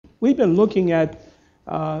we've been looking at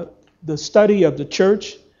the study of the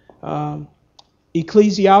church,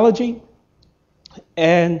 ecclesiology,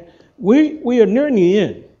 and we are nearing the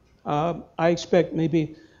end. I expect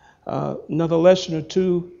maybe another lesson or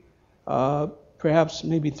two, perhaps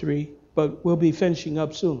maybe 3, but we'll be finishing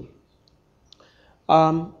up soon.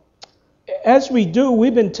 As we do,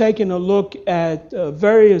 we've been taking a look at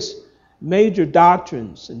various major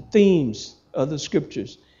doctrines and themes of the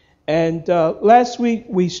scriptures. And last week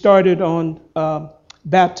we started on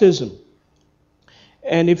baptism.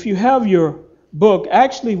 And if you have your book,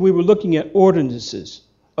 actually we were looking at ordinances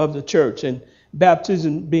of the church, and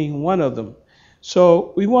baptism being one of them.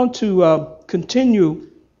 So we want to continue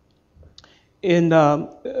and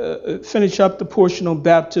finish up the portion on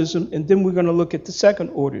baptism, and then we're going to look at the second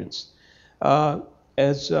ordinance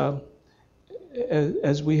as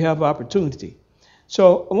we have opportunity.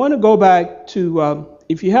 So I want to go back to,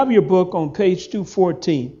 if you have your book on page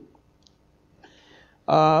 214,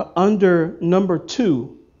 under number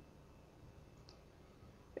 2,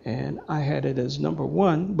 and I had it as number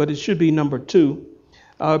 1, but it should be number 2,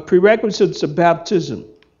 prerequisites of baptism.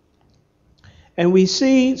 And we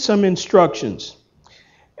see some instructions.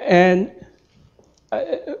 And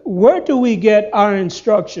where do we get our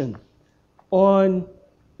instruction on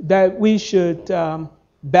that we should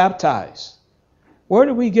baptize? Where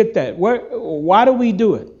do we get that? Why do we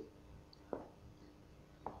do it?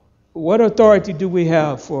 What authority do we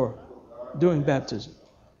have for doing baptism?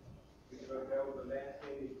 Because that was the last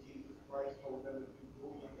thing that Jesus Christ told them to do,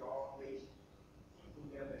 into all nations,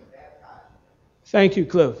 who them and baptize. Thank you,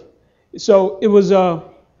 Cliff. So it was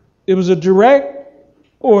a direct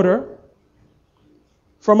order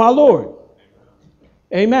from our Lord.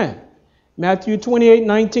 Amen. Matthew 28,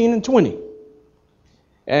 19 and 20.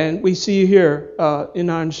 And we see here on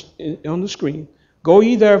the screen, go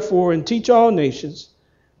ye therefore and teach all nations,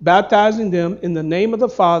 baptizing them in the name of the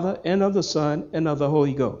Father and of the Son and of the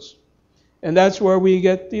Holy Ghost. And that's where we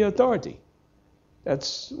get the authority.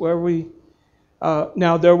 That's where we,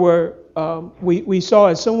 now there were, we saw,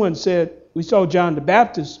 as someone said, we saw John the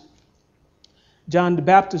Baptist. John the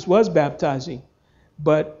Baptist was baptizing,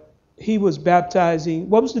 but he was baptizing.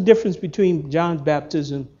 What was the difference between John's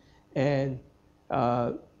baptism and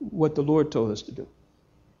what the Lord told us to do?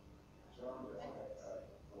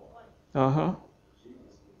 Uh-huh.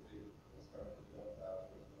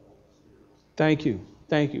 Thank you.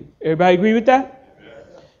 Thank you. Everybody agree with that?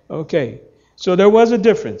 Okay. So there was a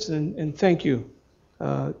difference, and thank you,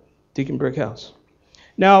 Deacon Brickhouse.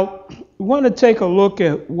 Now, we want to take a look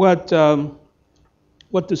at what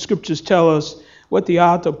the scriptures tell us, what the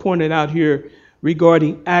author pointed out here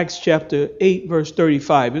regarding Acts chapter 8, verse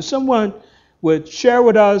 35. If someone would share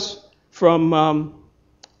with us from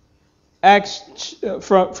Acts,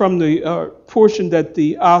 from the portion that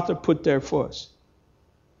the author put there for us.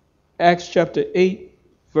 Acts chapter 8,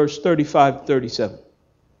 verse 35 to 37.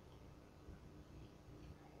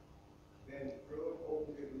 Then Philip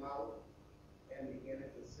opened his mouth and began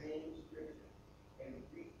the same scripture and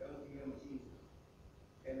preached unto him Jesus.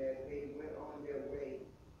 And as they went on their way,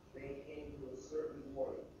 they came to a certain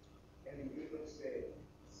water. And the eunuch said,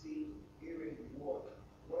 see, here is the water.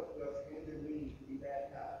 What doth hinder me to be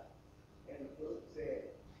baptized? And Philip said,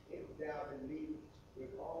 if thou believest with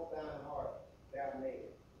all thine heart, thou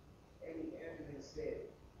mayest. And he answered and said,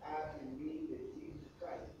 I believe that Jesus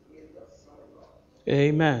Christ is the Son of God.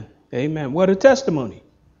 Amen. Amen. What a testimony.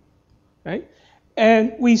 Right?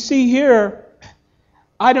 And we see here,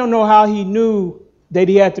 I don't know how he knew that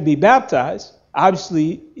he had to be baptized.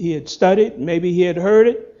 Obviously, he had studied, maybe he had heard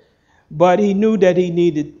it, but he knew that he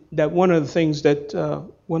needed, that one of the things that,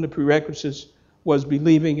 one of the prerequisites was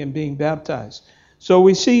believing and being baptized. So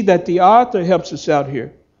we see that the author helps us out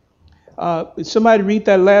here. Somebody read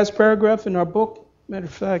that last paragraph in our book? Matter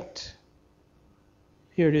of fact,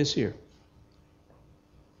 here it is here.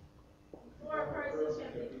 Before a person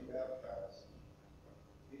can be baptized,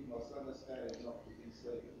 he must understand enough to be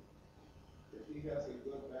saved. If he has a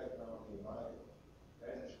good background in the Bible,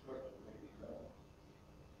 that instruction may be done.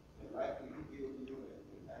 And likely he gives you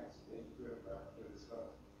in Acts 8, 37.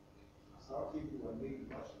 Some people will need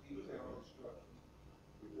much detailed instruction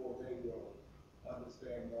before they will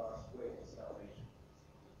understand God's way of salvation.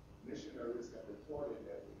 Missionaries have reported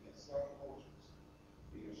that in some cultures,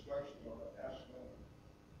 the instruction of a national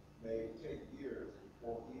may take years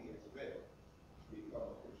before he is ready to become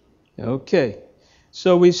a Christian. Okay.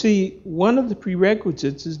 So we see one of the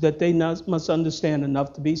prerequisites is that they must understand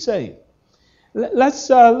enough to be saved.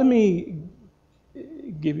 Let me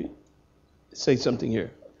say something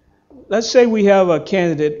here. Let's say we have a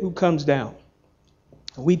candidate who comes down.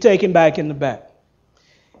 We take him back in the back.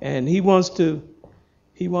 And he wants to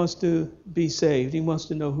be saved. He wants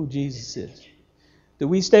to know who Jesus is. Do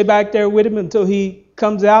we stay back there with him until he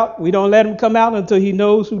comes out? We don't let him come out until he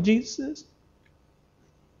knows who Jesus is?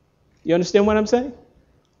 You understand what I'm saying?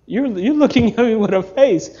 You're looking at me with a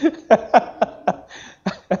face.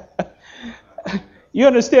 You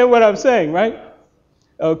understand what I'm saying, right?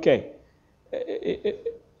 Okay.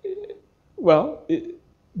 Well,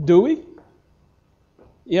 do we?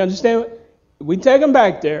 You understand? We take him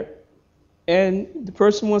back there, and the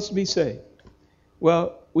person wants to be saved.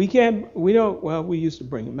 Well, we don't, well, we used to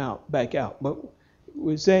bring him back out, but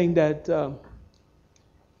we're saying that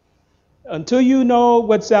until you know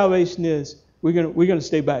what salvation is, we're gonna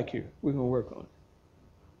stay back here. We're gonna work on it.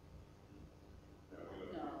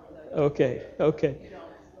 Okay. Okay.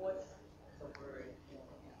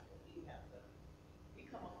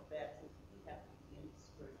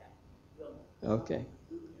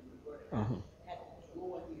 Uh-huh.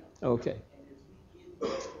 Okay.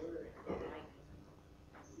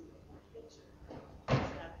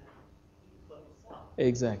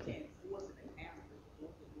 Exactly.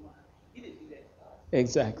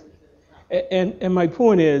 Exactly. And my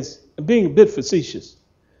point is, being a bit facetious,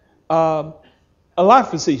 a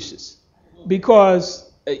lot facetious,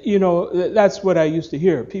 because that's what I used to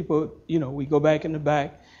hear. People, we go back in the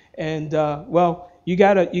back, and well, you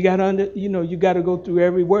gotta you gotta go through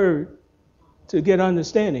every word to get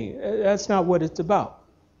understanding. That's not what it's about.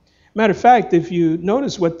 Matter of fact, if you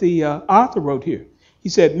notice what the author wrote here, he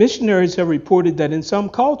said missionaries have reported that in some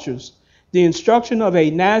cultures, the instruction of a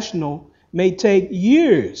national may take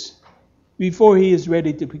years before he is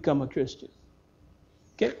ready to become a Christian.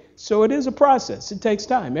 Okay, so it is a process. It takes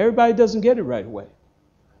time. Everybody doesn't get it right away.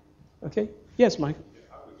 Okay, yes, Mike.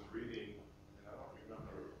 I was reading, and I don't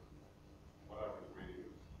remember what I was reading,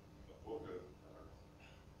 a book of this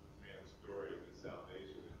man's story of his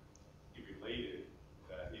salvation. He related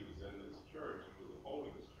that he was in this church, it was a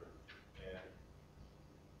holiness church, and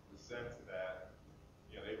the sense that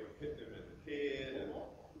they would hit him in the head, and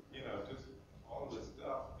just all this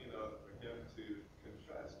stuff, for him to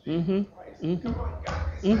confess Jesus Christ. Come on, God,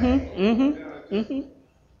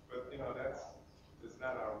 but it's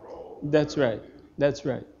not our role. That's right. That's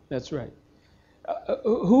right. That's right.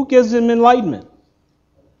 Who gives him enlightenment?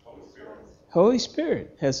 Holy Spirit. Holy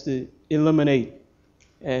Spirit has to illuminate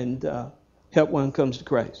and help one comes to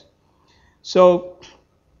Christ. So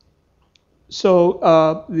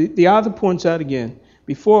the author points out again,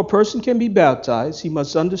 before a person can be baptized, he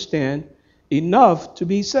must understand enough to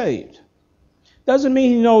be saved. Doesn't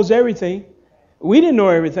mean he knows everything. We didn't know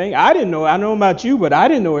everything. I didn't know. I know about you, but I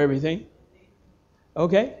didn't know everything.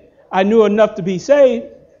 Okay? I knew enough to be saved.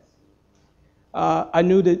 I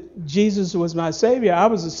knew that Jesus was my Savior. I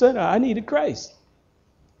was a sinner. I needed Christ.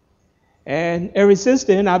 And ever since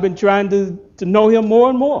then, I've been trying to know him more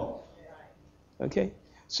and more. Okay?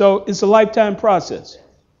 So it's a lifetime process.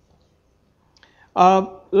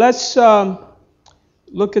 Let's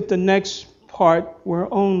look at the next part. We're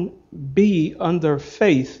on B, under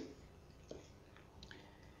faith.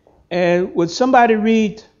 And would somebody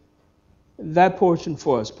read that portion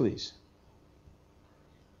for us, please?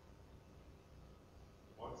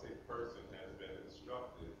 Once a person has been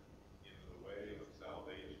instructed in the way of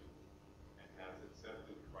salvation and has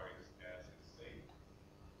accepted Christ as his Savior,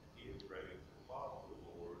 he is ready to follow the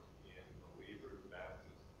Lord in believer's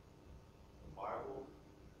baptism. The Bible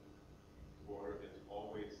word is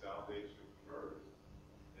always salvation first,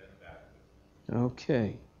 then baptism.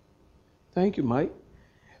 Okay. Thank you, Mike.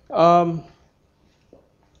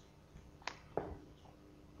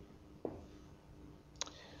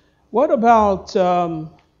 What about,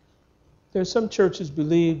 there's some churches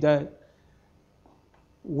believe that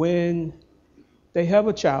when they have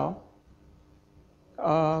a child,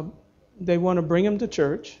 they want to bring him to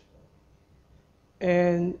church,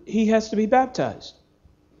 and he has to be baptized.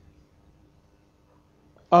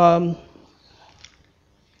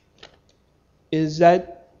 Is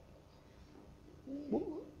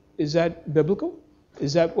that biblical?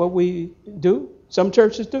 Is that what we do? Some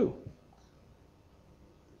churches do.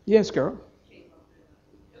 Yes, girl.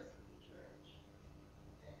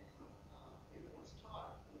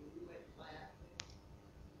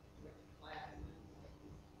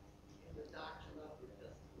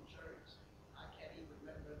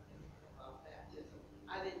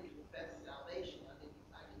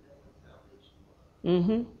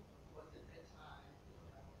 Mm-hmm.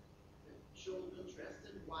 Children dressed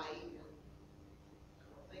in white, and I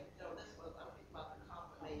don't think, no, this was, I think about the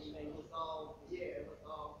confirmation, it was all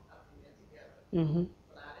coming in together. Mm-hmm.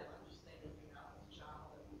 But I didn't understand anything about the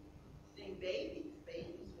child, and seeing babies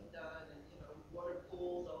were done, and water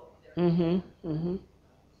pools, all Mhm. Mhm.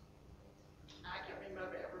 I can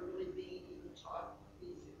remember ever really being even taught the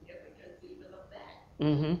significance even of that.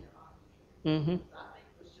 Mhm. Mhm. So I think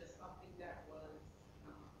it was just something that was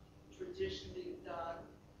traditionally done,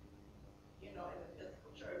 in the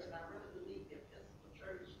Episcopal Church, and I really believe the Episcopal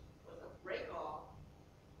Church was a break off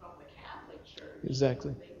from the Catholic Church.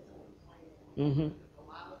 Exactly. Things in between. Mhm. A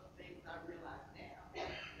lot of things I realize now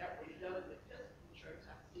that were done in the Episcopal Church,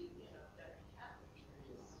 I see, that in Catholic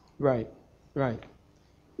churches. Right. Right.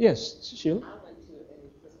 Yes, Sheila. I went to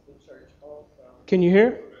an Episcopal church also. Can you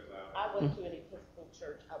hear? I went to an Episcopal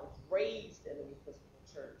church. I was raised in an Episcopal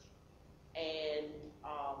church. And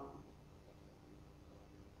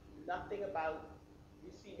nothing about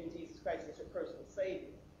receiving Jesus Christ as your personal Savior.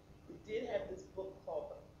 We did have this book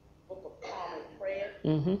called the Book of Common Prayer.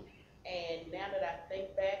 Mhm. And now that I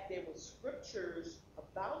think back, there were scriptures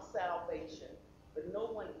about salvation, but no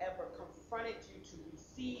one ever confronted you to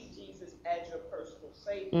receive Jesus as your personal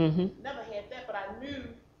Savior. Mhm. Never had that, but I knew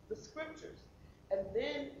the scriptures. And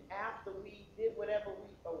then after we did whatever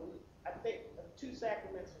I think two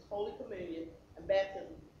sacraments was Holy Communion and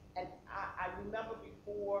baptism. And I remember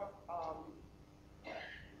before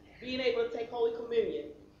being able to take Holy Communion,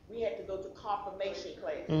 we had to go to confirmation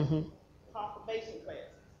classes. Mhm. Confirmation classes.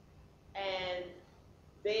 And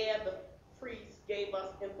there the priest gave us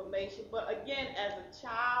information. But again, as a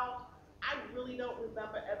child, I really don't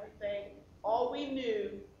remember everything. All we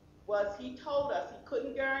knew was he told us he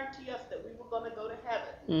couldn't guarantee us that we were going to go to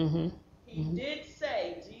heaven. Mhm. He did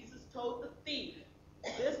say, Jesus told the thief,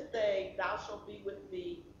 this day thou shalt be with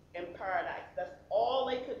me in paradise. That's all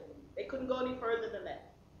they couldn't go any further than that.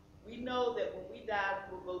 We know that when we die,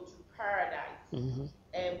 we will go to paradise. Mhm.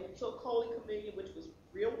 And we took Holy Communion, which was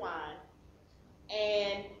real wine.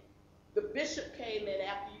 And the bishop came in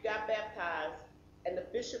after you got baptized, and the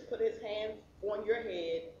bishop put his hands on your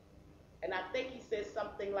head. And I think he said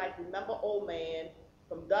something like, remember, old man,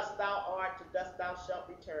 from dust thou art, to dust thou shalt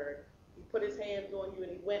return. He put his hands on you,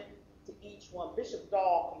 and he went to each one. Bishop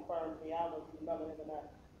Dahl confirmed me. I don't know if you remember him or not.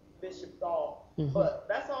 Bishop Dahl. Mhm. But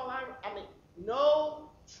that's all I mean, no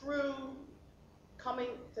true coming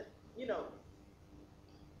to,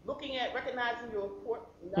 looking at, recognizing your report,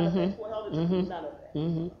 none of that, none of that.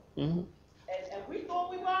 Mhm. Mhm. And we thought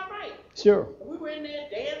we were all right. Sure. We were in there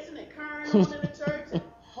dancing and carrying on in the church, and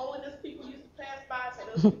holiness people used to pass by and say,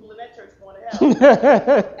 those people in that church going to hell.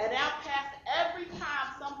 And our pastor, every time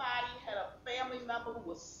somebody had a family member who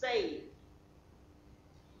was saved,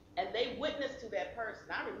 and they witnessed to that person,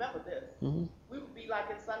 I remember this. Mhm. We would be like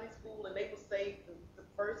in Sunday school, and they would say the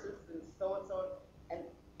verses and so and so, and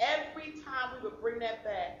every time we would bring that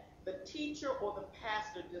back, the teacher or the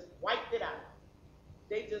pastor just wiped it out.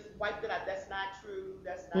 They just wiped it out. That's not true.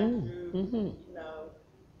 That's not true. Mhm.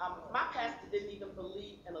 My pastor didn't even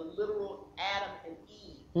believe in a literal Adam and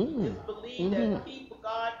Eve. Mm. He just believed that people,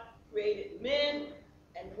 God created men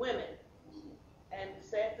and women. And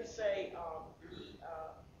sad to say,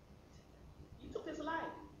 he took his life.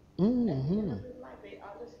 Mhm. At the end of his life, they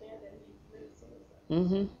understand that he committed suicide.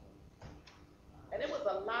 Mhm. And it was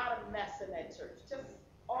a lot of mess in that church. Just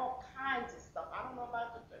all kinds of stuff. I don't know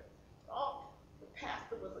about the church. The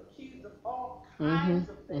pastor was accused of all kinds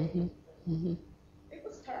of things. Mhm. It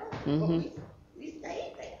was terrible. Mhm. But we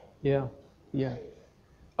stayed there. Yeah. Yeah.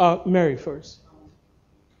 Mary first.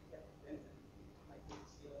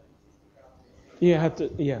 Yeah, I have to.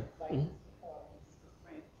 Yeah. Like Mhm.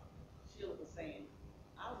 friend Sheila was saying,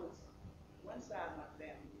 one side of my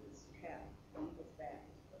family was Catholic, one was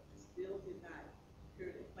Baptist, but we still did not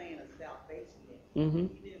hear the plan of salvation yet. Mhm.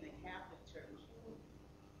 Even in the Catholic church,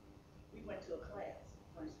 we went to a class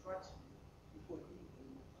for instruction before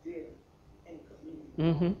we did any community.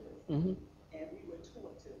 Mhm. Mhm. And we were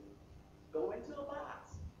taught to go into a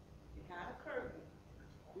box behind a curtain.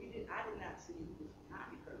 I did not see who was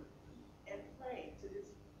behind the curtain, and pray to this,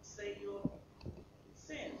 say your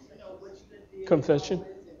sins, what you did. Confession.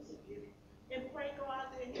 And pray, go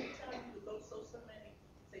out there and he'll tell you to go say so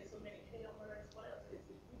many Hail Marys, what else?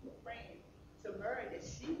 We were praying to Mary that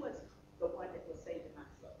she was the one that was saving my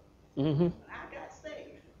soul. Mhm. When I got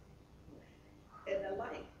saved, and the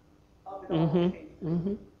light of it all Mhm. came.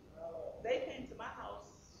 Mhm. They came to my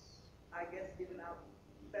house, I guess, giving out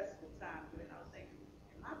festival time, giving out things.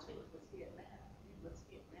 And my church was here now. We was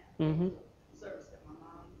here now. Mhm. Service that my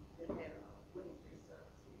mom did have a Wednesday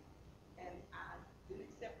service. And I didn't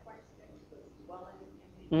accept Christ then because dwelling in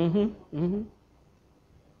me. Mhm. Mhm.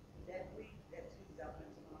 That week, that Tuesday, I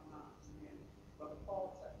went to my mom's. And Brother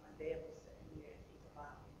Paul said, my dad was sitting there, he's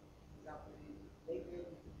about me. They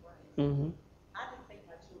really to pray. Mhm. I didn't take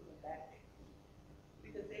my children back there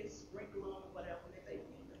because they sprinkle on whatever they say.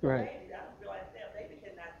 Right. Baby, I don't feel like them. Baby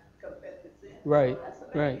cannot confess the sin. Right. That's the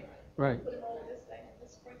Right. baby. Right. Put him over this thing and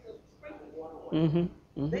just sprinkle water on him. Mm-hmm.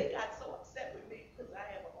 Mm-hmm. They got so upset with me because I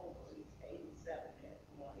have an uncle. He's 87 and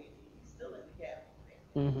he's still in the Catholic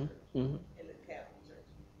Mm-hmm. Mm-hmm. in the Catholic Church.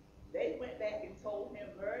 They went back and told him,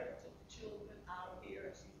 Murder took the children out of here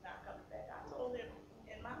and she's not coming back. I told him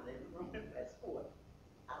in my living room in Westport,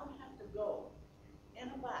 I don't have to go in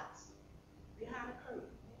a box behind a curtain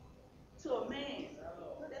to a man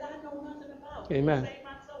that I know nothing about. Amen. He couldn't save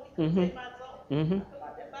my soul. He couldn't save my soul. Mm-hmm. I come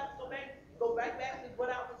out that box, go back to what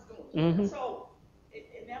I was doing. Mm-hmm. So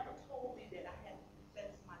it never told me that I had to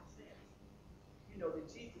confess my sins. You know, that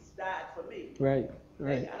Jesus died for me. Right. They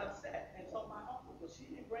Right. got upset and told my uncle, but she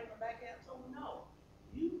didn't bring him back in. I told him, no,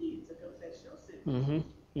 you need to confess your sins. Mm-hmm. And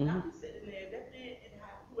Mm-hmm. I'll be sitting there, that man and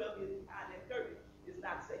whoever is behind that curtain is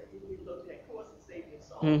not saved. You need to go to that cross and save your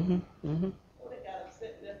soul. Mm-hmm. Mm-hmm. Oh, they got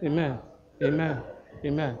upset. That's Amen. Amen.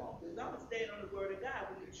 Amen. Because I'm going to stand on the word of God.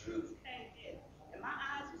 When the truth came in and my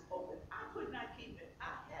eyes was open, I could not keep it.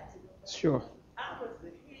 I had to. Sure. I was the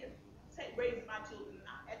kid raising my children, and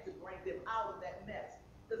I had to bring them out of that mess.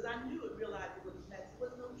 Because I knew and realized it was a mess. There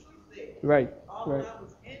was no truth there. Right. Although Right. I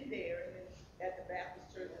was in there and then at the Baptist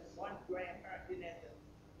church, and one grandparent, and at the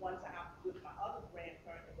one time with my other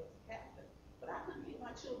grandparent that was Catholic. But I couldn't keep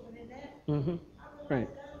my children in that. Mm-hmm. I Right.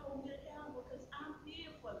 realized God hold me accountable because I'm here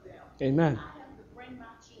for them. Amen. I have to bring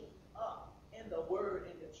my children up in the word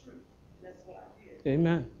and the truth. And that's what I did.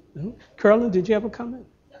 Amen. Mm-hmm. Curlin, did you have a comment?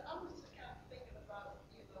 Yeah, I was just kind of thinking about,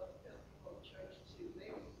 Episcopal Church too. They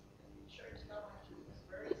were, the church that I went to was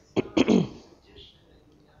very strong tradition,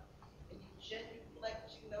 and you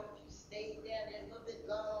genuflect, if you stayed down there a little bit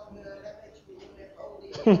longer, that makes you a little bit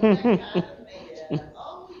holier, that kind of thing.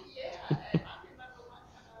 Oh, yeah. And I remember one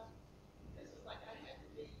time, this was like I had to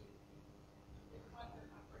be in one of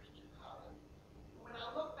my first year college. When I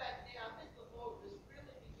look back now, I think the Lord was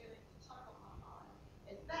really beginning to tug on my heart.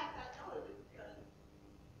 In fact, I know it was because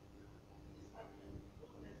it's like a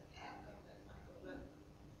woman after that cycle.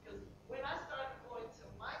 Because when I started going to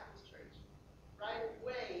Michael's church, right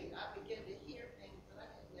away I began to hear things that I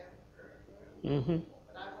had never heard. Mm-hmm.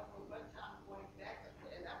 But I remember one time going back up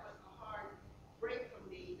there, and that was a hard break for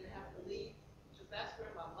me to have to leave, because that's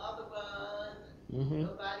where my mother was. And Mm-hmm.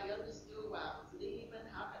 nobody understood why I was leaving.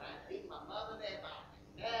 How could I leave my mother there by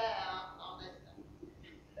myself? All that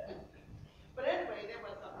stuff. But anyway, there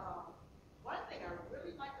was one thing I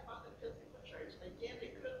really liked about the Episcopal Church. Again,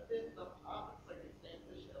 it could have been the common circumstance,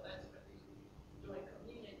 Michelle. That's when during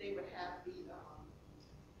communion they would have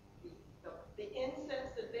the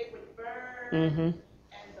incense that they would burn, Mm-hmm.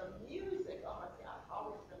 and the music. Oh my God, I've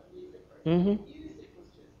always been a music person. Mm-hmm. The music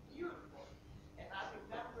was just beautiful. And I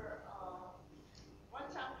remember one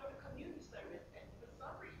time during the communion service, and for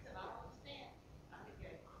some reason I don't understand, I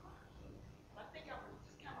began crying. I think I was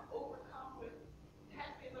just kind of overcome with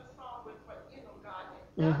happiness song with what God had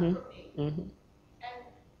done Mm-hmm. for me. Mm-hmm. And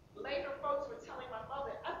later folks were telling my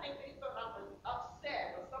mother, I think they thought I was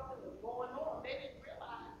upset or something was going on. They didn't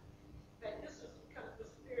realize that this was because the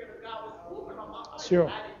Spirit of God was moving on my heart. Sure.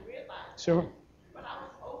 I didn't realize. Sure. But I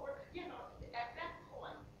was over, at that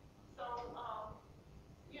point. So,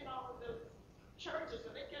 the churches,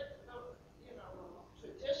 when they get to those,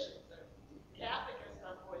 traditions and Catholic and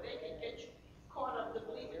stuff, where they can get you caught up to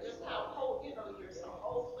believing just how holy, you're so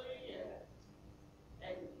holy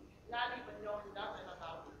and not even knowing nothing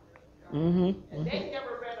about the Word of God. Mm-hmm. And they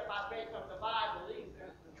never read about based on the Bible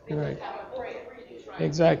either. They Right. just have a prayer reading, right?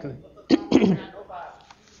 Exactly. Not nobody.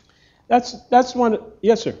 That's one.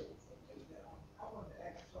 Yes, sir. I want to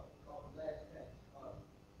ask something called the last time.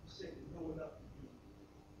 You said you know enough to be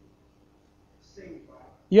saved, right?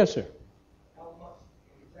 Yes, sir. How much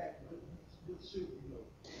exactly? What should you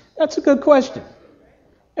know? That's a good question.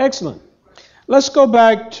 Excellent. Let's go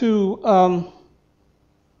back to.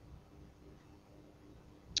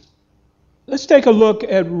 Let's take a look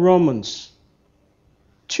at Romans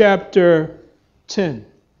chapter 10.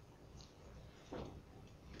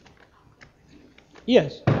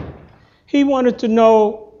 Yes. He wanted to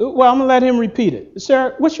know, well, I'm going to let him repeat it.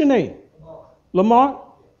 Sarah, what's your name? Lamar?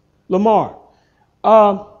 Lamar.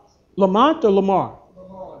 Lamont or Lamar?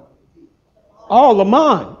 Oh,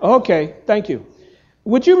 Lamont. Okay, thank you.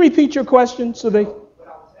 Would you repeat your question so they... What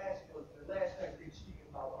I was asking was the last time they were speaking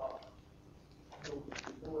about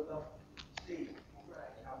know enough to save, right?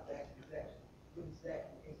 And I was asking that what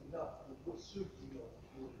exactly is enough? What should you know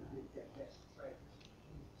in order to get that message right?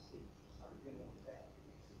 So I'm getting on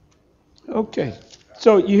that. Okay.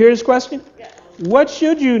 So you hear his question? What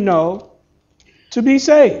should you know to be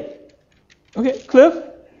saved? Okay, Cliff?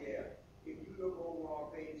 Yeah. If you look over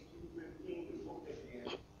on page 215, the book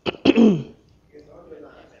again, It's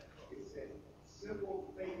underlined. It said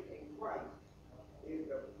simple faith in Christ is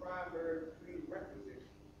the primary prerequisite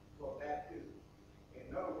for baptism.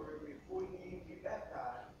 In other words, before you even get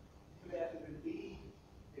baptized, you have to believe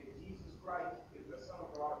that Jesus Christ is the Son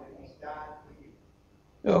of God and He died for you.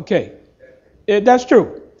 Okay. That's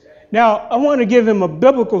true. Now, I want to give him a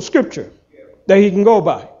biblical scripture that he can go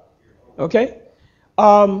by. Okay?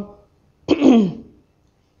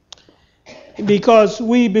 Because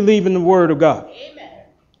we believe in the Word of God. Amen.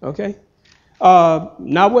 Okay?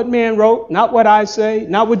 Not what man wrote, not what I say,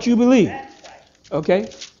 not what you believe. That's right. Okay?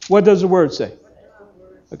 What does the Word say?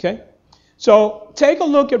 Okay? So take a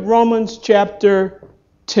look at Romans chapter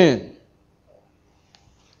 10.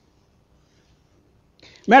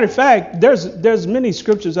 Matter of fact, there's many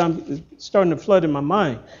scriptures I'm starting to flood in my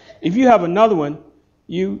mind. If you have another one,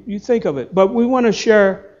 you think of it. But we want to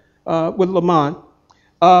share with Lamont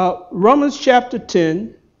Romans chapter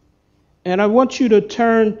 10, and I want you to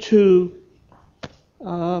turn to.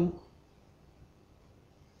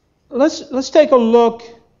 Let's take a look.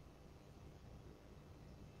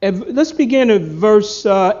 Let's begin at verse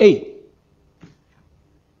 8.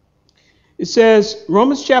 It says,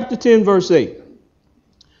 Romans chapter 10, verse 8.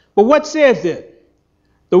 But what saith it?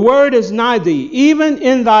 The word is nigh thee, even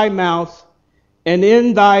in thy mouth and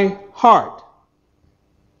in thy heart.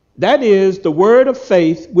 That is the word of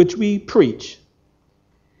faith which we preach.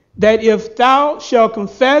 That if thou shalt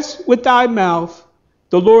confess with thy mouth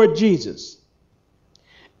the Lord Jesus,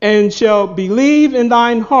 and shalt believe in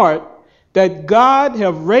thine heart that God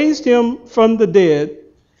have raised him from the dead,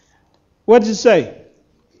 what does it say?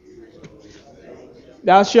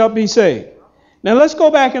 Thou shalt be saved. Now let's go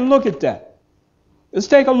back and look at that. Let's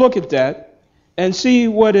take a look at that and see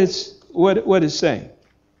what it's saying.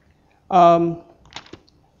 Let's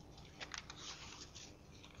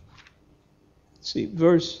see,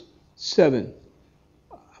 verse 7.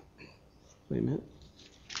 Wait a minute.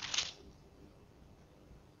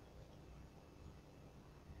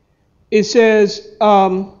 It says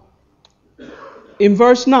in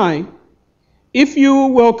verse 9, if you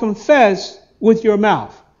will confess with your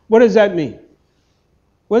mouth. What does that mean?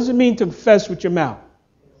 What does it mean to confess with your mouth?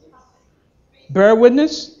 Bear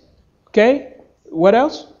witness. Okay. What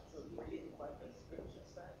else?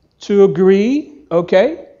 To agree.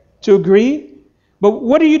 Okay. To agree. But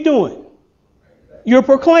what are you doing? You're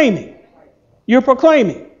proclaiming. You're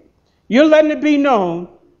proclaiming. You're letting it be known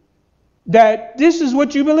that this is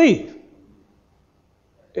what you believe.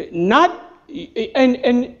 Not,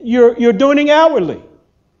 and you're doing it outwardly.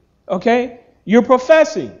 Okay. You're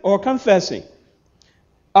professing or confessing.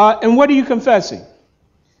 And what are you confessing?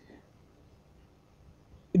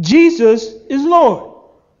 Jesus is Lord.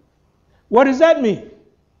 What does that mean?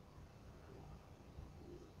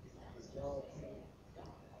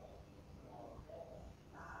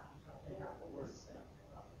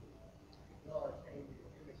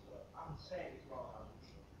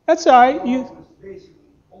 That's all right.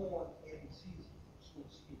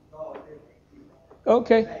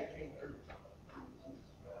 Okay.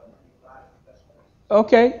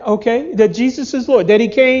 Okay. That Jesus is Lord. That he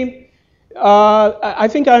came. I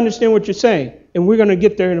think I understand what you're saying. And we're going to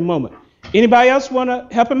get there in a moment. Anybody else want to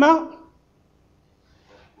help him out?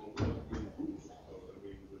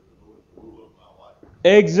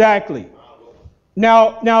 Exactly.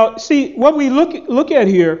 Now, see what we look at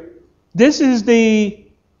here. This is the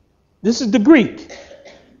Greek.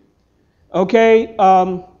 Okay.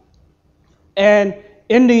 And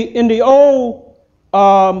in the old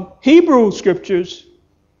Hebrew scriptures,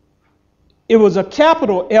 it was a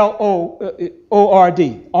capital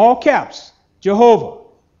L-O-R-D, all caps, Jehovah.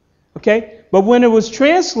 Okay, but when it was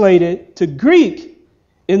translated to Greek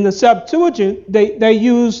in the Septuagint, they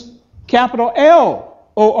used capital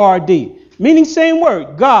L-O-R-D, meaning same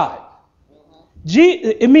word, God.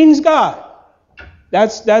 It means God.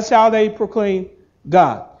 That's how they proclaim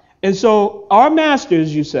God. And so our master,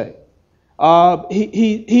 as you say,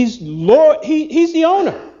 he's Lord. He's the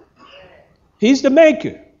owner. He's the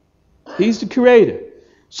maker. He's the creator.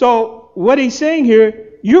 So what he's saying here,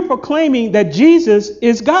 you're proclaiming that Jesus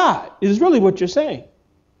is God, is really what you're saying.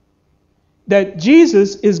 That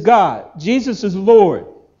Jesus is God. Jesus is Lord.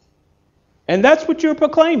 And that's what you're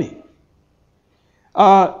proclaiming.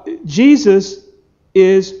 Jesus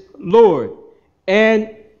is Lord.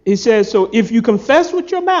 And he says, so if you confess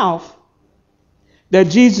with your mouth that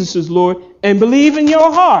Jesus is Lord and believe in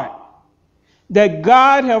your heart that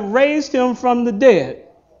God have raised him from the dead,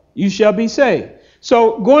 you shall be saved.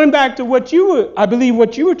 So going back to I believe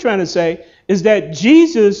what you were trying to say is that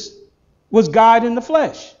Jesus was God in the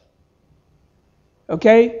flesh.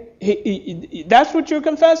 Okay? That's what you're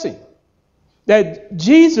confessing. that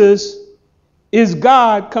Jesus is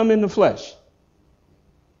God come in the flesh.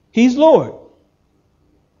 He's Lord.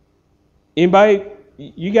 Anybody,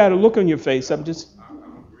 you got a look on your face. I'm just,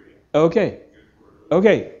 okay.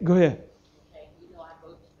 Okay, go ahead. Okay, you know I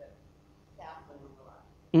go to the Catholic a lot.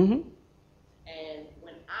 Mm-hmm. And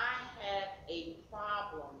when I have a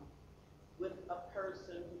problem with a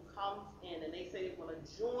person who comes in and they say they want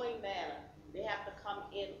to join Manna, they have to come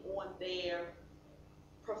in on their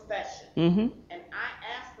profession. Mm-hmm. And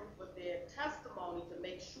I ask them for their testimony to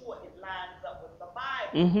make sure it lines up with the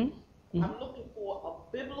Bible. Mm-hmm. Mm-hmm. I'm looking for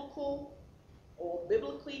a biblical or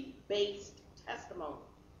biblically based testimony.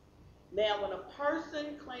 Now, when a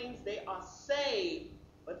person claims they are saved,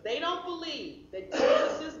 but they don't believe that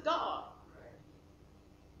Jesus is God,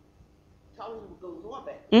 tell them what goes on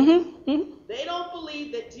back there. Mm-hmm. Mm-hmm. They don't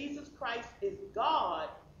believe that Jesus Christ is God.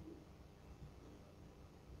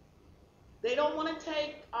 They don't want to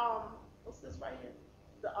take what's this right here?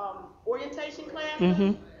 The orientation classes,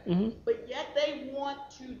 Mm-hmm. Mm-hmm. but yet they want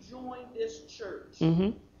to join this church. Mm-hmm.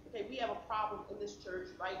 Okay, we have a problem in this church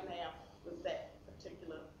right now with that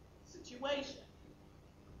particular situation.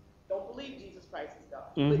 Don't believe Jesus Christ is God,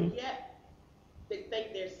 Mm-hmm. but yet they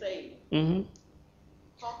think they're saved. Mm-hmm.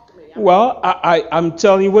 Talk to me. Well, I'm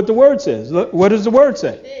telling you what the word says. Look, what does the word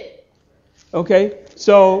say? Did. Okay,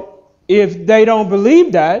 so if they don't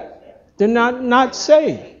believe that, they're not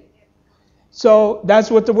saved. So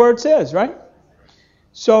that's what the word says, right?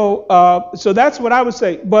 So so that's what I would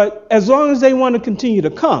say. But as long as they want to continue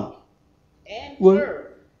to come, And Well, serve.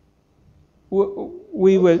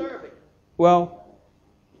 we No would. serving. Well,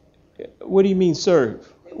 what do you mean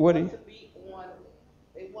serve? They What do want you? to be on.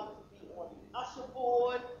 They want to be on the usher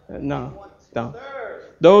board. No, They want to no. serve.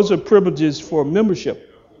 Those are privileges for membership.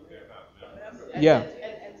 And, Yeah.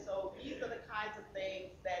 and so these are the kinds of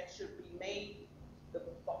things that should be made. The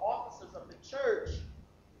officers of the church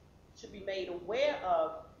should be made aware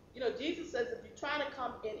of. You know, Jesus says if you're trying to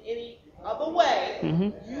come in any other way,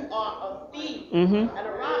 Mm-hmm. you are a thief Mm-hmm. and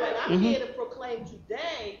a robber. And I'm Mhm. here to proclaim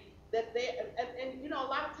today that there, and you know, a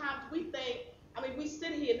lot of times we think, I mean, we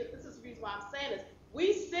sit here, and this is the reason why I'm saying this,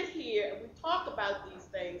 we sit here and we talk about these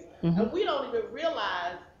things, Mhm. and we don't even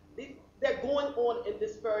realize they're going on in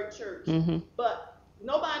this very church. Mm-hmm. But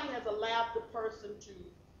nobody has allowed the person to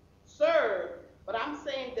serve. But I'm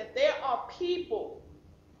saying that there are people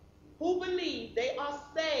who believe they are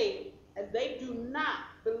saved, and they do not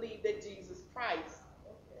believe that Jesus Christ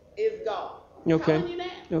is God. I'm Okay. telling you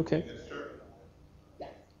that. Okay. Yes.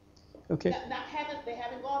 Okay. They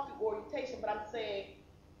haven't gone through orientation, but I'm saying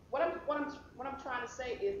what I'm trying to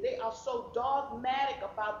say is they are so dogmatic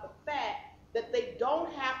about the fact that they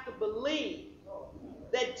don't have to believe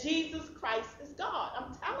that Jesus Christ is God.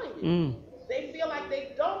 I'm telling you. Mm. They feel like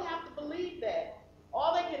they don't have to believe that.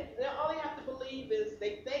 All they have to believe is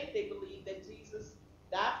they think they believe that Jesus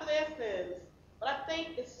died for their sins. But I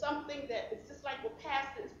think it's something that it's just like what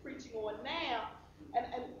Pastor is preaching on now,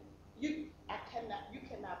 and you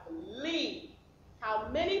cannot believe how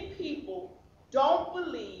many people don't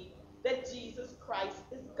believe that Jesus Christ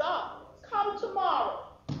is God. Come tomorrow.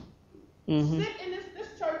 Mm-hmm. Sit in this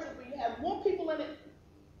church and we have more people in it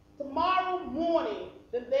tomorrow morning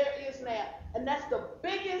than there is now. And that's the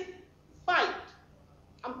biggest fight,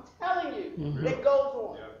 I'm telling you, Mhm. that goes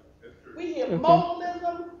on. We hear Okay.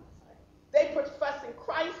 modalism. They profess in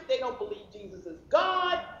Christ. They don't believe Jesus is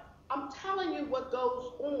God. I'm telling you what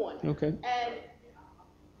goes on. Okay. And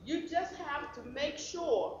you just have to make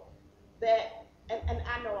sure that, and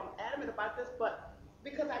I know I'm adamant about this, but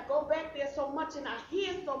because I go back there so much and I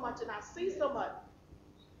hear so much and I see so much,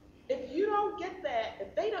 if you don't get that,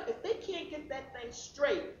 if they can't get that thing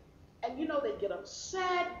straight, and you know they get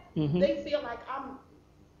upset, Mhm. they feel like I'm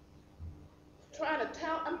trying to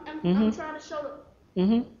tell, I'm Mhm. trying to show them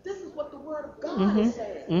Mm-hmm. this is what the Word of God Mhm. is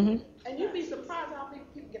saying. Mhm. And you'd be surprised how many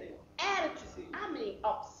people get an attitude, I mean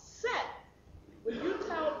upset, when you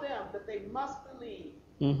tell them that they must believe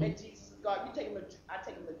Mhm. that Jesus is God. I take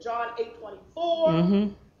them to John 8:24.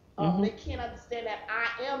 Mm-hmm. They can't understand that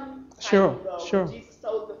I am. Sure, Though. sure. Jesus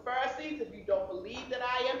told the Pharisees, if you don't believe that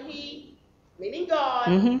I am He, meaning God,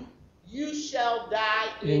 Mm-hmm. you shall die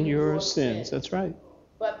In your sins. That's right.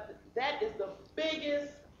 But that is the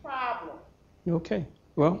biggest problem. Okay.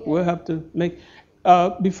 Well, we'll have to make.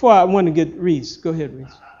 Before I want to get Reese. Go ahead,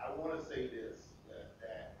 Reese. I want to say this,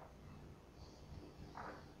 that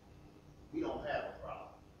we don't have a problem.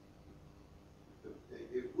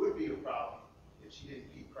 It would be a problem if she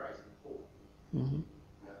didn't keep Christ before. Mm-hmm.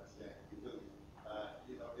 You understand? Because,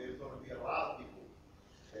 there's going to be a lot of people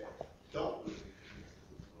that don't believe in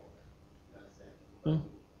Jesus is Lord. You understand? But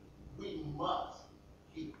we must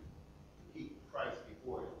keep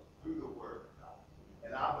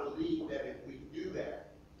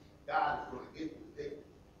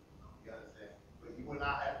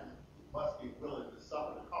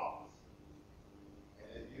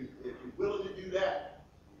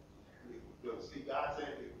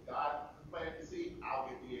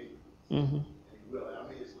Mm-hmm. And he will. I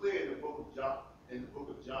mean, it's clear in the book of John,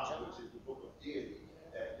 which is the book of deity,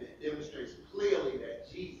 that it demonstrates clearly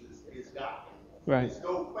that Jesus is God. Right. There's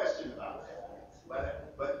no question about that.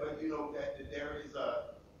 But you know that there is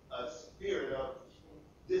a spirit of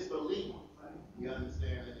disbelief. We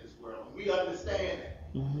understand in this world. We understand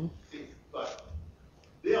that. Mm-hmm. See, but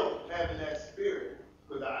them having that spirit,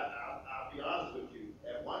 because I'll be honest with you,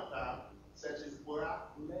 at one time, such as where I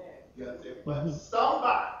you understand? But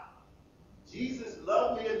somebody, Jesus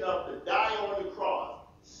loved me enough to die on the cross.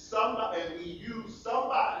 Somebody, and he used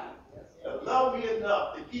somebody to love me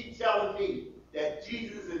enough to keep telling me that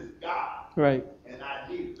Jesus is God. Right. And I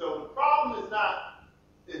need it. So the problem is not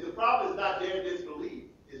their disbelief.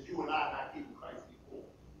 It's you and I not keeping Christ before.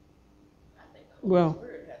 I think the Holy Well,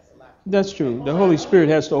 Spirit has a lot. that's true. The Holy Spirit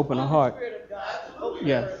has to open a The heart. Spirit of God. Absolutely.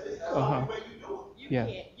 Yeah. That's the Uh-huh. only way you do it.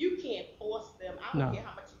 Yeah. You can't force them. I don't No. care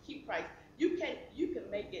how much you keep Christ. You can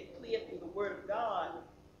make it clear through the Word of God,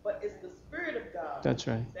 but it's the Spirit of God That's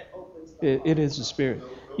right. that opens the heart. It is the Spirit.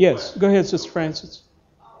 Yes. Go ahead, Sister Francis.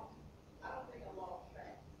 I don't think I'm off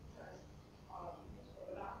track because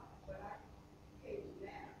when I came to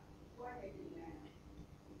Manna, before I came to Manna,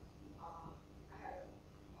 I had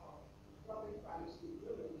a brother in Christ who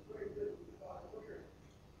really was very good with God's word,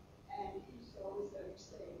 and he used to always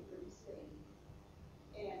say, "What he's saying,"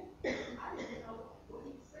 and I didn't know what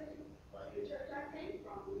he was saying. The church I came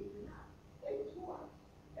from, believe it or not, they taught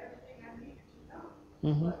everything I needed to know,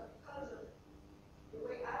 Mm-hmm. but because of the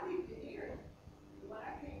way I needed to hear it, when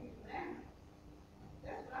I came to Manna,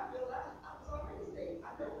 that's when I realized I was already saved.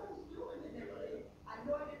 I know what I was doing and everything. I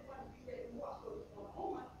know I didn't want to be there anymore. So it was going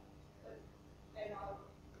on. And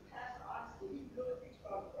the pastor, honestly, he really preached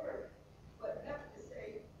about the word, but never to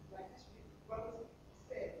say, like this brother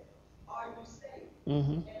said, "Are you saved?"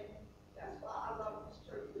 Mm-hmm. And that's why I love this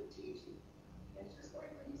church with teaching. And just like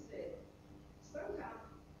what he said, sometimes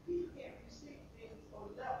people can't receive things on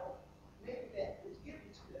the level maybe that was given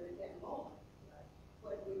to them in that moment.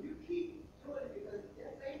 But when you keep doing it, because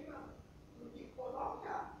that same brother who did for a long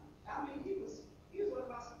time, I mean, he was one of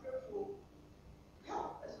my spiritual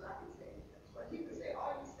help. That's what I can say. But he would say,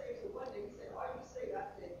 "Are you saved?" So one day he said, "Are you saved?" I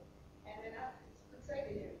said, and then I would say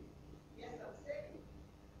to him, "Yes, I'm saved."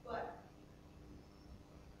 But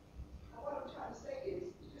what I'm trying to say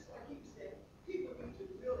is, just like he said, people need to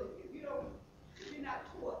really, if you're not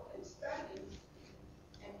taught and studying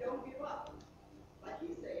and don't give up, like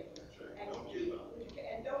he said, and Don't keep, give up.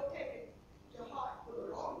 and don't take it to heart for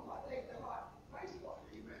the wrong part, take the heart Christ part.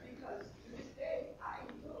 Because to this day, I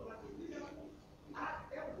ain't feel like,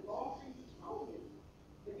 that was the wrong thing he told me,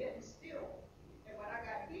 but yet and still, and when I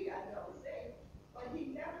got here, I know I was saved, but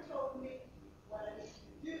he never told me what I needed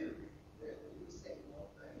to do to be saved.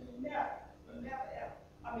 He never ever.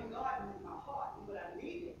 I mean, God knew my heart and what I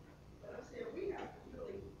needed, but I'm saying we have to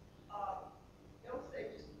really, don't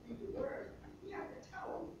say just read the word. We have to tell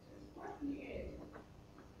them, just what's in the end,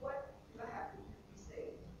 what do I have to do to be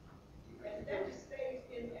saved? And that just stays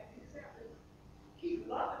in, and we just have to keep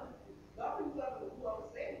loving whoever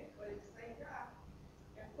saved, but at the same time,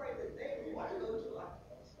 and pray that they want to go to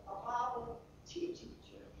a Bible teaching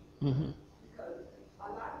church. Mm-hmm. Because a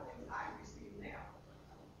lot of things I receive now,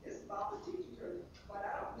 this Bible teaching church, but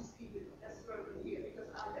I don't receive it necessarily here because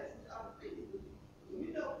I listen to other people. When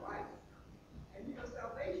you know Christ and you know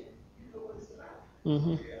salvation, you know what it's about.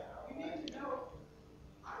 Mm-hmm. You need to know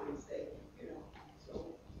I'm saved,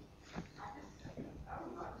 So I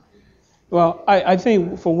don't know. Well, I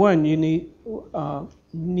think for one, you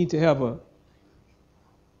need to have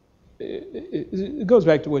it goes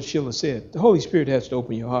back to what Sheila said. The Holy Spirit has to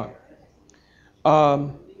open your heart.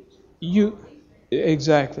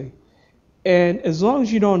 Exactly. And as long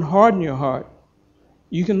as you don't harden your heart,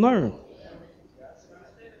 you can learn.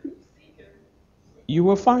 You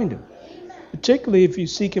will find him. Particularly if you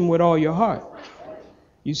seek him with all your heart.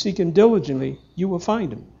 You seek him diligently, you will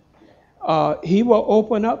find him. He will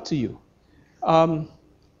open up to you.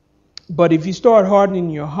 But if you start hardening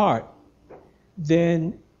your heart,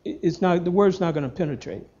 then the word's not going to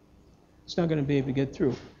penetrate. It's not going to be able to get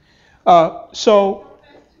through.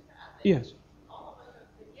 Yes. All of us at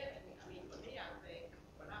the beginning, I mean, for me, I think,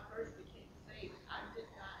 when I first became saved, I did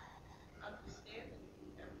not understand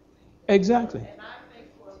everything. Exactly. And I think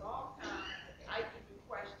for a long time, I even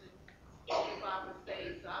questioned if I was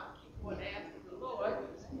saved, so I would keep on asking the Lord.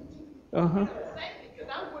 Uh-huh. Because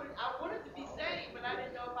I wanted to be saved, but I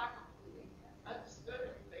didn't know if I understood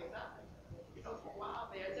everything. For a while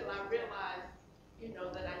there, until I realized,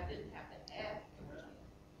 that I didn't have to ask him.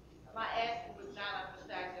 My asking was not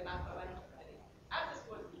understanding, and I thought I just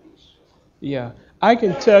wanted to be sure. Yeah. I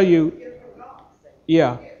can tell you.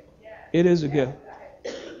 Yeah. It is a gift.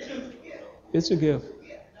 It's a gift.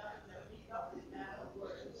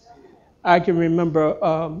 I can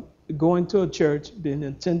remember going to a church, been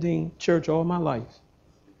attending church all my life.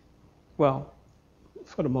 Well,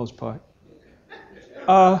 for the most part.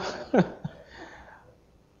 Uh,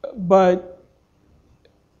 but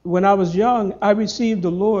when I was young, I received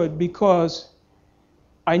the Lord because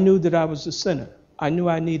I knew that I was a sinner. I knew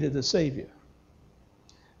I needed a Savior.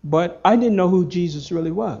 But I didn't know who Jesus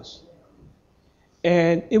really was.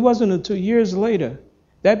 And it wasn't until years later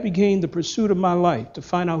that became the pursuit of my life, to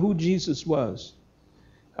find out who Jesus was.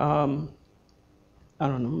 I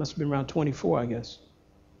don't know, must have been around 24, I guess.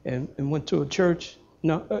 And went to a church.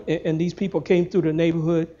 No, and these people came through the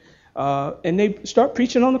neighborhood, and they start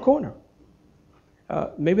preaching on the corner.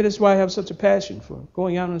 Maybe that's why I have such a passion for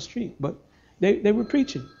going out on the street. But they were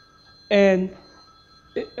preaching. And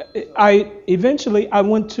I eventually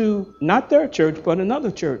went to not their church, but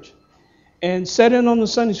another church. And sat in on the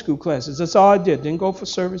Sunday school classes. That's all I did. Didn't go for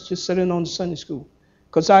service, just sat in on the Sunday school.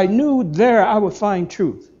 Because I knew there I would find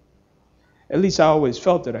truth. At least I always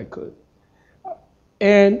felt that I could.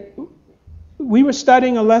 And we were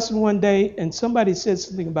studying a lesson one day, and somebody said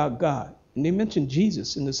something about God. And they mentioned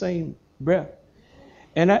Jesus in the same breath.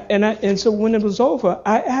 And so when it was over,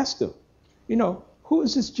 I asked them, who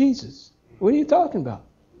is this Jesus? What are you talking about?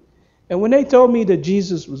 And when they told me that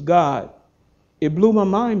Jesus was God, it blew my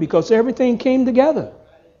mind, because everything came together.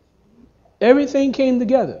 Everything came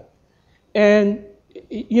together. And,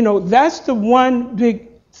 that's the one big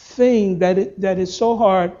thing that is so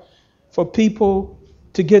hard for people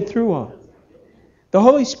to get through on. The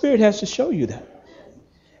Holy Spirit has to show you that.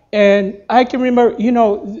 And I can remember,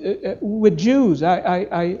 with Jews,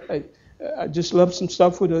 I just loved some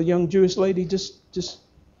stuff with a young Jewish lady just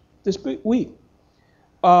this week.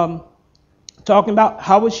 Talking about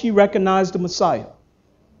how would she recognize the Messiah.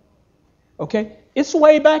 Okay? It's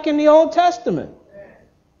way back in the Old Testament.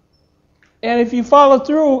 And if you follow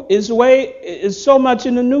through, it's so much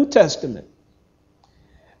in the New Testament.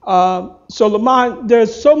 So Lamont,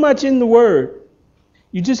 there's so much in the Word.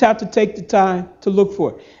 You just have to take the time to look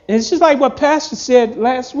for it. And it's just like what Pastor said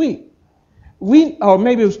last week. Or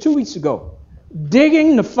maybe it was 2 weeks ago.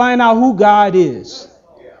 Digging to find out who God is.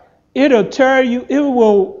 It'll tear you. It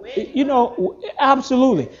will,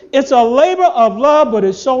 absolutely. It's a labor of love, but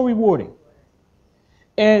it's so rewarding.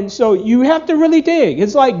 And so you have to really dig.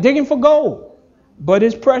 It's like digging for gold, but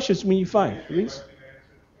it's precious when you find it. Reese?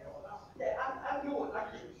 Yeah, I knew it. I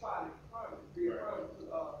couldn't find it.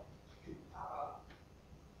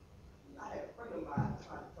 I had a friend of mine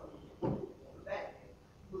trying to tell me that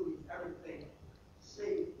believe everything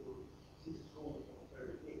saved for Jesus going on the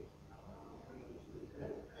third day.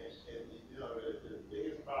 The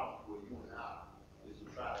biggest problem for you and I is to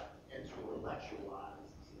try to intellectualize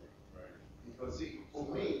this thing. Right. Because see, for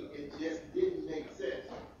me, it just didn't make sense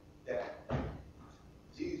that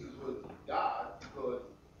Jesus was God, because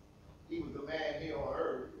he was the man here on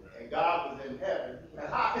earth and God was in heaven. And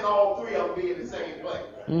how can all three of them be in the same place?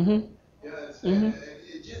 Mm-hmm. You understand?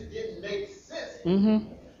 Mm-hmm. It just didn't make sense.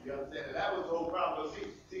 Mm-hmm. You understand? And that was the whole problem. See,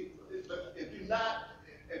 if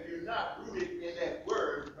you're not rooted in that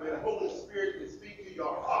word, where the Holy Spirit can speak to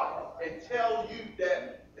your heart and tell you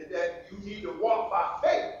that you need to walk by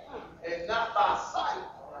faith and not by sight,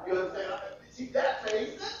 you understand? See, that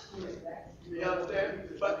made sense to me. You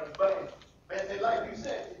understand? But and like you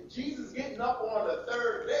said, Jesus getting up on the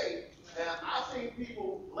third day, and I seen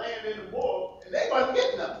people laying in the morgue, and they wasn't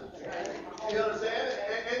getting nothing. You understand?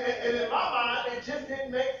 And in my mind, it just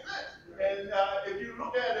didn't make sense. And if you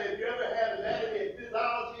look at it, if you ever had anatomy and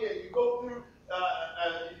physiology, and you go through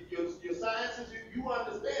your sciences, you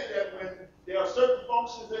understand that when there are certain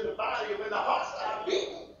functions in the body, when the heart stops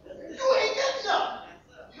beating, you ain't getting nothing.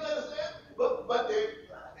 You understand? But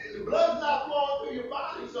the blood's not flowing through your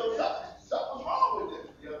body, so something's wrong with it.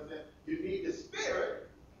 You understand? You need the Spirit,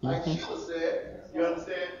 like Sheila said, you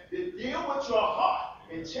understand, to deal with your heart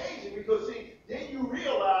and change it, because see, then you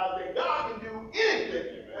realize that God can do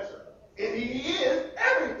anything. And he is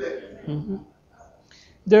everything. Mm-hmm.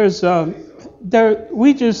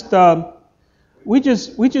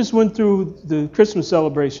 We just went through the Christmas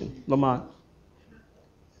celebration, Lamont.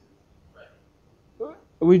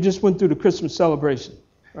 We just went through the Christmas celebration,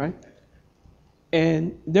 right?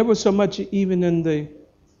 And there was so much even in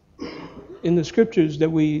the scriptures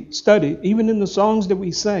that we studied, even in the songs that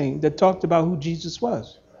we sang, that talked about who Jesus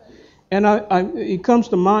was. And it comes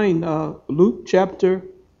to mind Luke chapter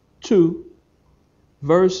 2,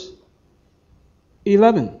 verse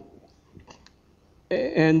 11.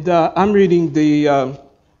 And I'm reading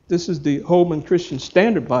this is the Holman Christian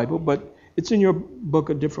Standard Bible, but it's in your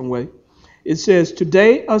book a different way. It says,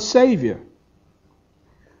 today a Savior,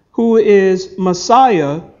 who is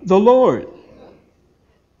Messiah the Lord,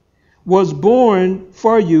 was born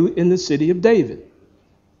for you in the city of David.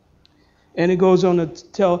 And it goes on to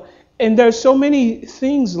tell, and there's so many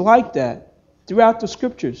things like that throughout the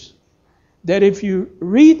scriptures that if you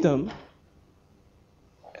read them,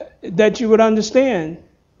 that you would understand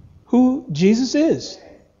who Jesus is.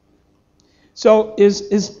 So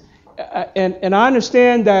and I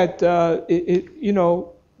understand that the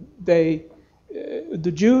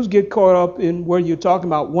Jews get caught up in where you're talking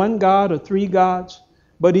about one God or three gods,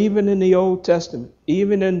 but even in the Old Testament,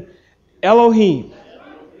 even in Elohim,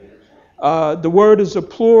 the word is a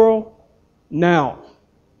plural noun.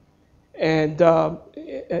 And,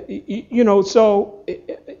 so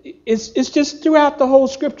it's just throughout the whole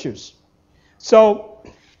scriptures. So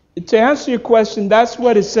to answer your question, that's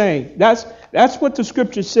what it's saying. That's what the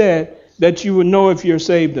scripture said, that you would know if you're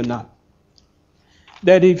saved or not.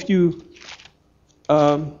 That if you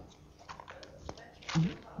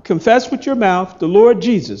confess with your mouth the Lord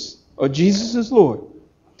Jesus, or Jesus is Lord,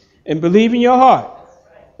 and believe in your heart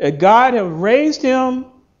that God has raised him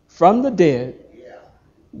from the dead,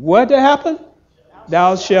 what to happen?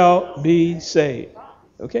 Thou shalt be saved.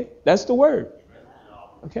 Okay? That's the word.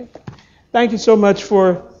 Okay? Thank you so much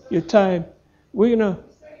for your time.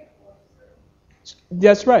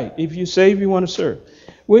 That's right. If you save, you want to serve.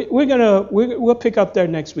 We'll pick up there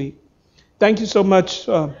next week. Thank you so much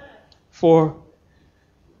for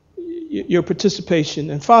your participation.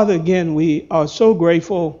 And Father, again, we are so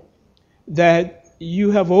grateful that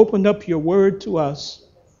you have opened up your word to us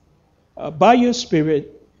by your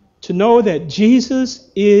Spirit to know that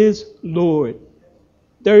Jesus is Lord.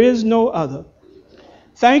 There is no other.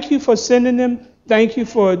 Thank you for sending him. Thank you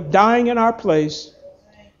for dying in our place.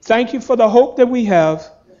 Thank you for the hope that we have,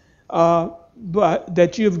 but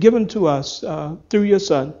that you have given to us through your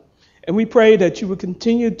Son. And we pray that you would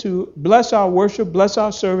continue to bless our worship, bless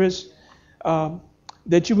our service,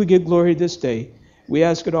 that you would get glory this day. We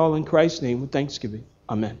ask it all in Christ's name with thanksgiving.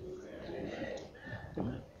 Amen.